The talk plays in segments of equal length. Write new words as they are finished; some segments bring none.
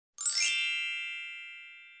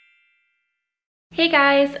Hey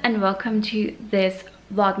guys, and welcome to this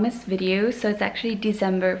Vlogmas video. So it's actually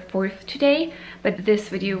December 4th today, but this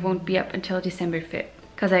video won't be up until December 5th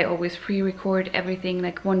because I always pre-record everything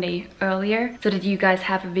like one day earlier so that you guys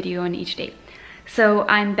have a video on each day. So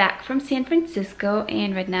I'm back from San Francisco,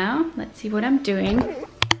 and right now, let's see what I'm doing.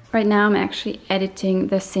 Right now I'm actually editing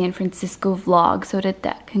the San Francisco vlog so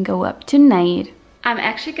that can go up tonight. I'm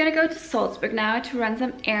actually gonna go to Salzburg now to run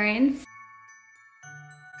some errands.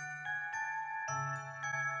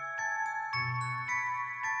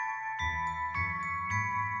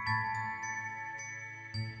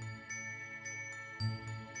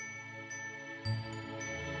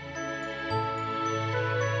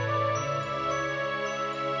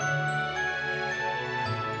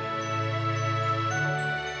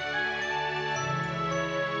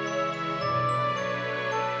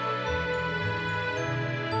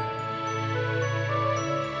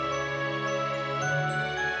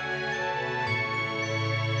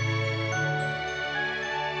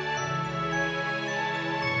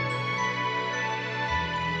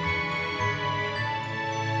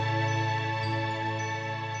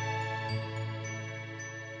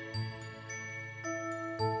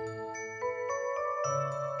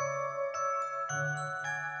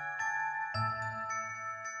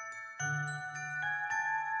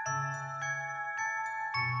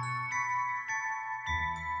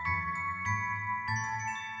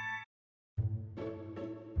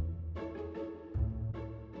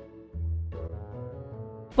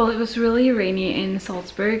 Well, it was really rainy in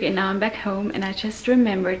Salzburg, and now I'm back home, and I just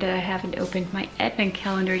remembered that I haven't opened my advent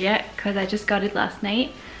calendar yet because I just got it last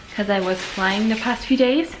night because I was flying the past few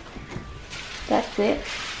days. That's it.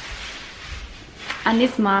 And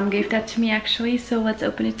his mom gave that to me actually, so let's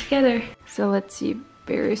open it together. So let's see,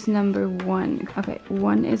 where is number 1? Okay,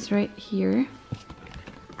 1 is right here.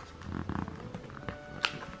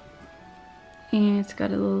 And it's got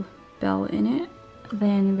a little bell in it.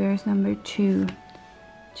 Then where's number 2?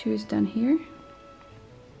 2 is down here.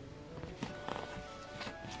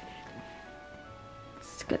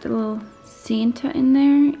 It's got a little Santa in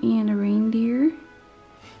there and a reindeer.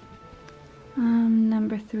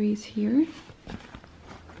 Number 3 is here.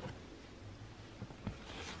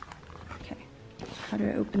 Okay, how do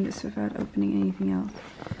I open this without opening anything else?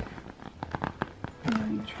 Let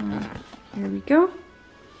me try. Here we go.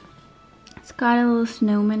 It's got a little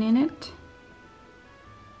snowman in it.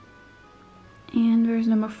 And there's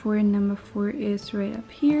number 4, and number 4 is right up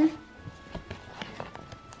here.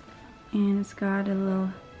 And it's got a little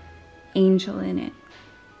angel in it.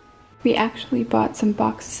 We actually bought some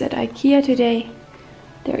boxes at IKEA today.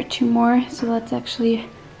 There are 2 more, so let's actually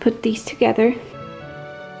put these together.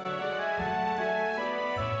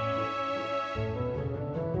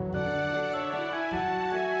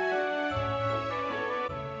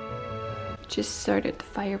 Just started the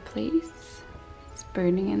fireplace. It's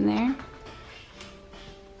burning in there.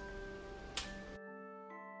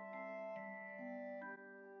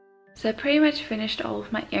 So I pretty much finished all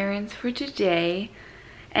of my errands for today,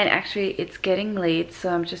 and actually it's getting late, so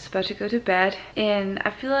I'm just about to go to bed. And I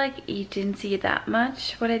feel like you didn't see that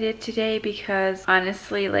much what I did today because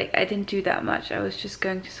honestly, like, I didn't do that much. I was just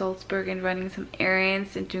going to Salzburg and running some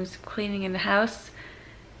errands and doing some cleaning in the house,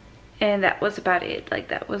 and that was about it. Like,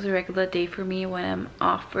 that was a regular day for me when I'm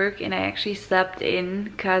off work. And I actually slept in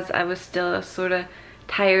because I was still sort of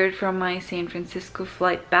tired from my San Francisco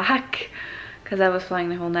flight back. Because I was flying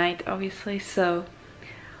the whole night, obviously. So,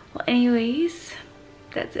 well, anyways,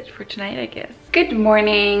 that's it for tonight, I guess. Good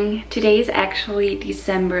morning. Today is actually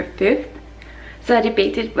December 5th. So I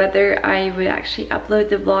debated whether I would actually upload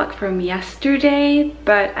the vlog from yesterday,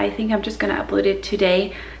 but I think I'm just gonna upload it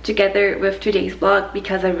today together with today's vlog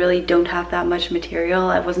because I really don't have that much material.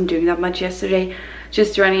 I wasn't doing that much yesterday,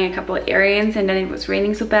 just running a couple of errands, and then it was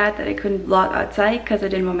raining so bad that I couldn't vlog outside because I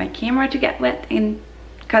didn't want my camera to get wet and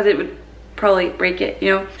because it would probably break it, you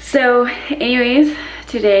know. So anyways,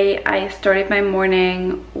 today I started my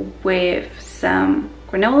morning with some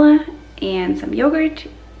granola and some yogurt,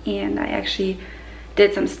 and I actually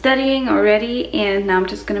did some studying already, and now I'm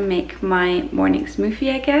just gonna make my morning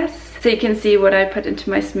smoothie, I guess. So you can see what I put into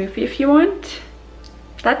my smoothie if you want.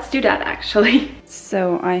 Let's do that actually.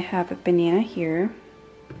 So I have a banana here,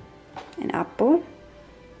 an apple,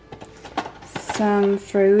 some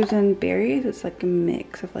frozen berries. It's like a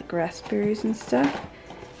mix of like raspberries and stuff,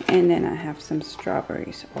 and then I have some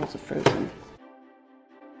strawberries also frozen.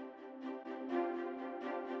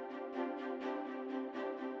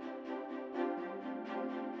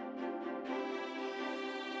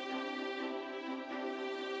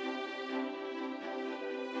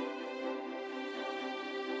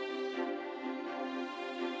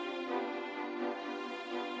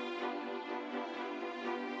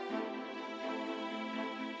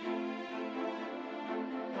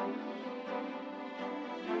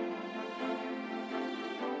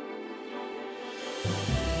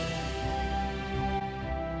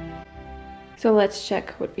 So let's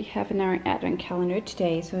check what we have in our advent calendar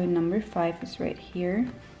today. So number 5 is right here.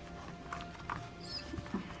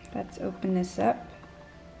 So let's open this up.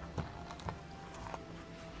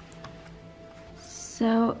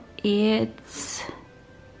 So it's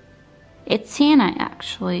Santa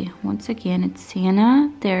actually. Once again, it's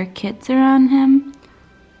Santa. There are kids around him.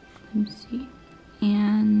 Let me see.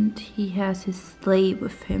 And he has his sleigh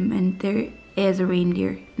with him, and there is a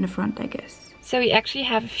reindeer in the front, I guess. So we actually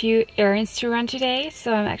have a few errands to run today,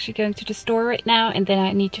 so I'm actually going to the store right now, and then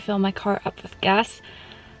I need to fill my car up with gas,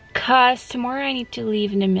 cause tomorrow I need to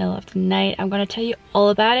leave in the middle of the night. I'm gonna tell you all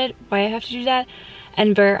about it, why I have to do that,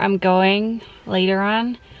 and where I'm going later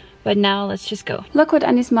on. But now let's just go. Look what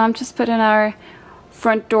Annie's mom just put on our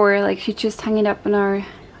front door. Like, she just hung it up on our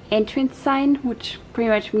entrance sign, which pretty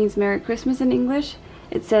much means Merry Christmas in English.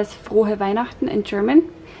 It says Frohe Weihnachten in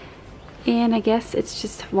German. And I guess it's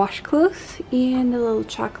just washcloths and a little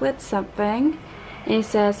chocolate something. And it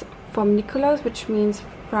says from Nicholas, which means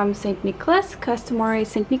from Saint Nicholas, because tomorrow is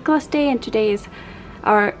Saint Nicholas Day and today is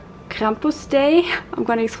our Krampus Day. I'm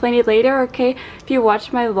gonna explain it later, okay? If you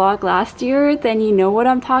watched my vlog last year, then you know what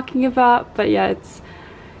I'm talking about. But yeah,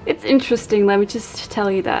 it's interesting, let me just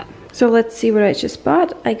tell you that. So let's see what I just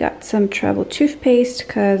bought. I got some travel toothpaste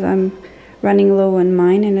because I'm running low on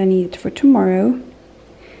mine and I need it for tomorrow.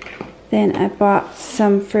 Then I bought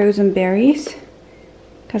some frozen berries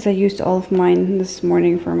because I used all of mine this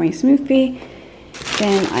morning for my smoothie.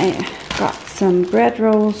 Then I got some bread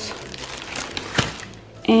rolls.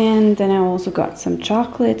 And then I also got some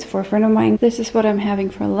chocolates for a friend of mine. This is what I'm having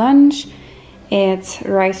for lunch. It's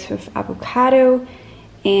rice with avocado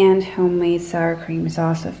and homemade sour cream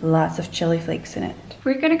sauce with lots of chili flakes in it.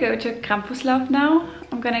 We're gonna go to Krampuslauf now.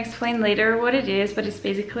 I'm gonna explain later what it is, but it's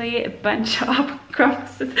basically a bunch of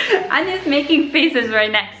Krampuses. Anya's making faces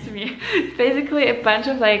right next to me. It's basically a bunch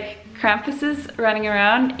of like Krampuses running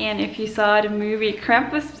around, and if you saw the movie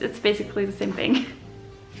Krampus, it's basically the same thing.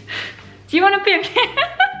 Do you want to be on camera?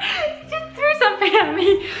 You just threw something at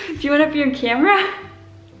me. Do you want to be on camera?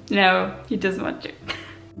 No, he doesn't want to.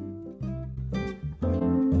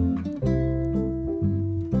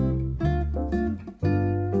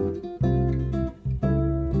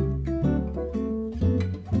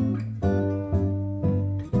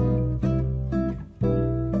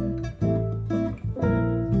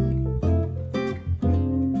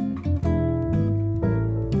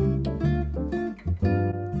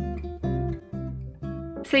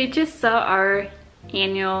 So you just saw our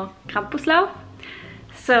annual Krampuslauf.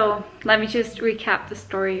 So let me just recap the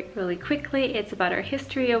story really quickly. It's about our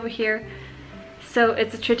history over here. So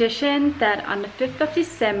it's a tradition that on the 5th of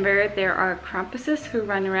December there are Krampuses who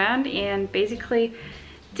run around, and basically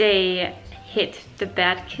they hit the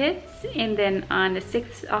bad kids, and then on the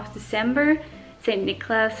 6th of December Saint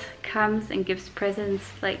Nicholas comes and gives presents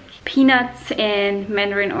like peanuts and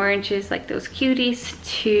mandarin oranges, like those cuties,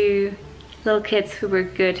 to little kids who were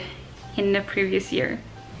good in the previous year.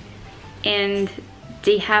 And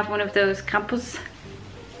they have one of those Krampus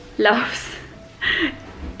loaves.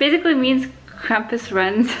 Basically means Krampus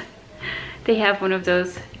runs. They have one of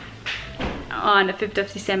those on the 5th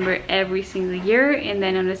of December every single year, and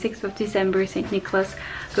then on the 6th of December Saint Nicholas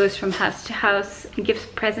goes from house to house and gives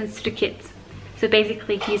presents to the kids. So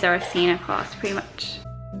basically he's our Santa Claus pretty much.